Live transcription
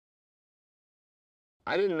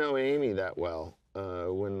I didn't know Amy that well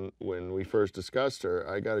when we first discussed her.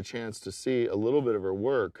 I got a chance to see a little bit of her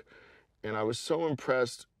work, and I was so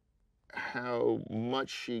impressed how much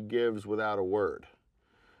she gives without a word.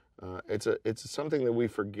 It's something that we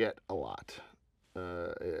forget a lot.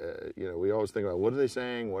 We always think about what are they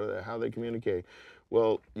saying, how they communicate.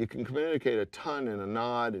 Well, you can communicate a ton in a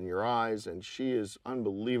nod in your eyes, and she is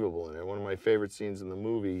unbelievable in it. One of my favorite scenes in the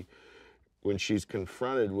movie, when she's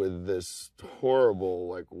confronted with this horrible,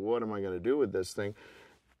 like, what am I going to do with this thing?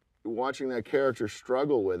 Watching that character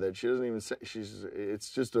struggle with it, she doesn't even say, it's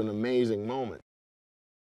just an amazing moment.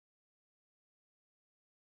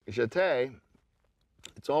 Jeté,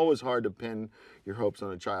 it's always hard to pin your hopes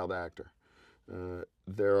on a child actor.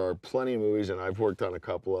 There are plenty of movies, and I've worked on a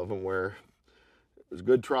couple of them, where it was a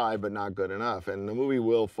good try, but not good enough. And the movie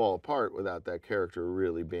will fall apart without that character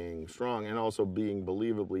really being strong and also being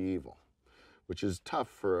believably evil, which is tough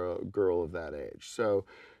for a girl of that age. So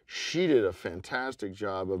she did a fantastic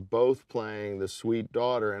job of both playing the sweet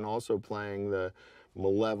daughter and also playing the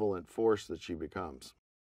malevolent force that she becomes.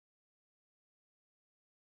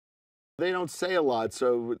 They don't say a lot,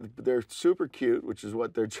 so they're super cute, which is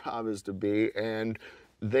what their job is to be, and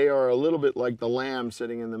they are a little bit like the lamb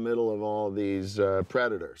sitting in the middle of all these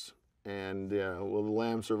predators. And will the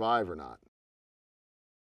lamb survive or not?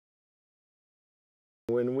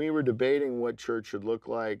 When we were debating what church should look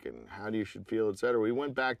like and how you should feel, etc., we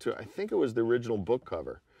went back to, I think it was the original book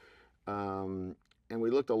cover, and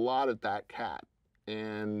we looked a lot at that cat.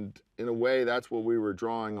 And in a way, that's what we were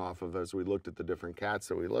drawing off of as we looked at the different cats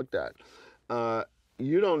that we looked at.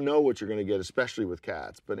 You don't know what you're going to get, especially with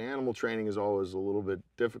cats, but animal training is always a little bit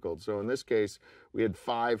difficult. So in this case, we had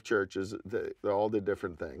 5 churches that all did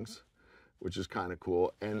different things, which is kind of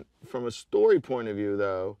cool. And from a story point of view,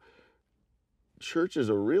 though, Church is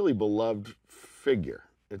a really beloved figure.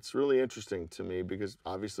 It's really interesting to me because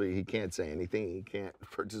obviously he can't say anything, he can't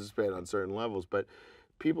participate on certain levels, but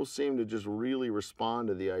people seem to just really respond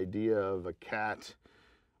to the idea of a cat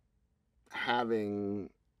having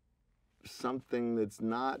something that's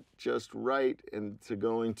not just right and to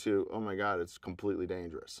going to, oh my God, it's completely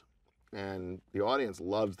dangerous. And the audience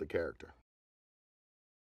loves the character.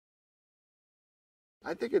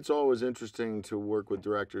 I think it's always interesting to work with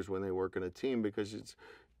directors when they work in a team because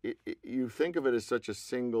you think of it as such a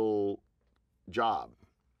single job.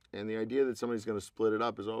 And the idea that somebody's going to split it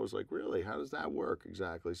up is always like, really, how does that work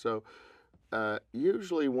exactly? So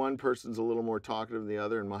usually one person's a little more talkative than the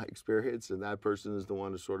other in my experience, and that person is the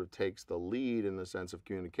one who sort of takes the lead in the sense of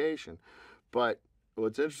communication. But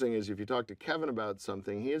what's interesting is if you talk to Kevin about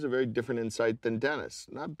something, he has a very different insight than Dennis.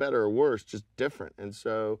 Not better or worse, just different. And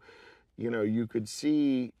so, you could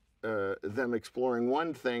see them exploring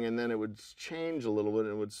one thing and then it would change a little bit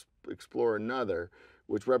and it would explore another,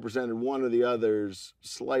 which represented one or the other's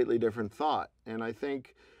slightly different thought. And I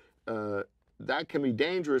think that can be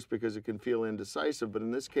dangerous because it can feel indecisive, but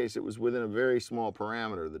in this case it was within a very small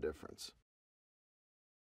parameter, the difference.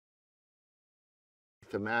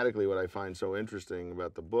 Thematically, what I find so interesting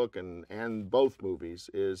about the book and both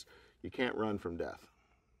movies is you can't run from death.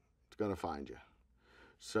 It's going to find you.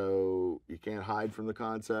 So you can't hide from the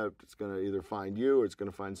concept. It's going to either find you or it's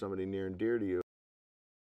going to find somebody near and dear to you.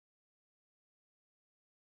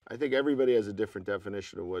 I think everybody has a different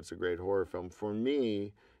definition of what's a great horror film. For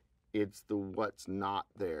me, it's the what's not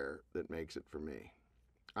there that makes it for me.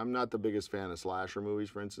 I'm not the biggest fan of slasher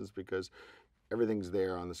movies, for instance, because everything's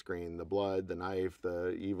there on the screen. The blood, the knife,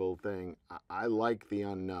 the evil thing. I like the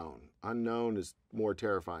unknown. Unknown is more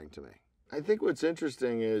terrifying to me. I think what's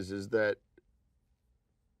interesting is that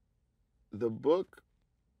the book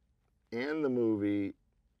and the movie,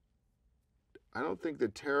 I don't think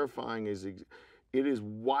that terrifying is, it is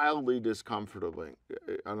wildly discomforting.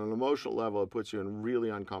 On an emotional level, it puts you in a really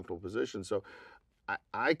uncomfortable position. So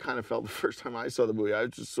I kind of felt the first time I saw the movie, I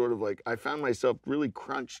was just sort of like, I found myself really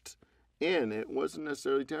crunched in. It wasn't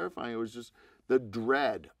necessarily terrifying. It was just the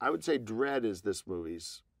dread. I would say dread is this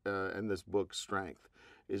movie's and this book's strength,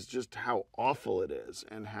 is just how awful it is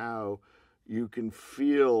and how you can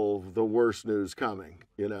feel the worst news coming,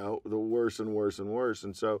 the worse and worse and worse.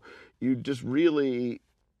 And so you just really,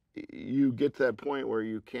 you get to that point where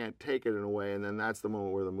you can't take it in a way, and then that's the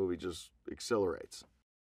moment where the movie just accelerates.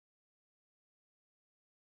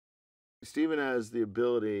 Stephen has the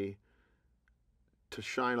ability to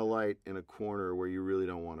shine a light in a corner where you really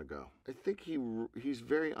don't want to go. I think he's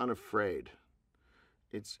very unafraid.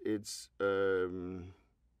 It's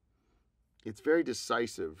very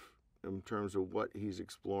decisive in terms of what he's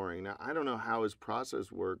exploring. Now, I don't know how his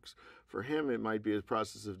process works. For him, it might be a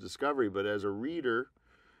process of discovery, but as a reader,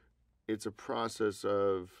 it's a process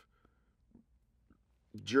of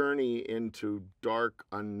journey into dark,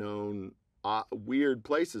 unknown, weird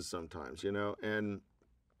places sometimes, you know, and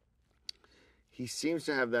he seems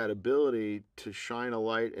to have that ability to shine a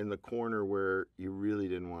light in the corner where you really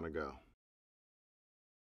didn't want to go.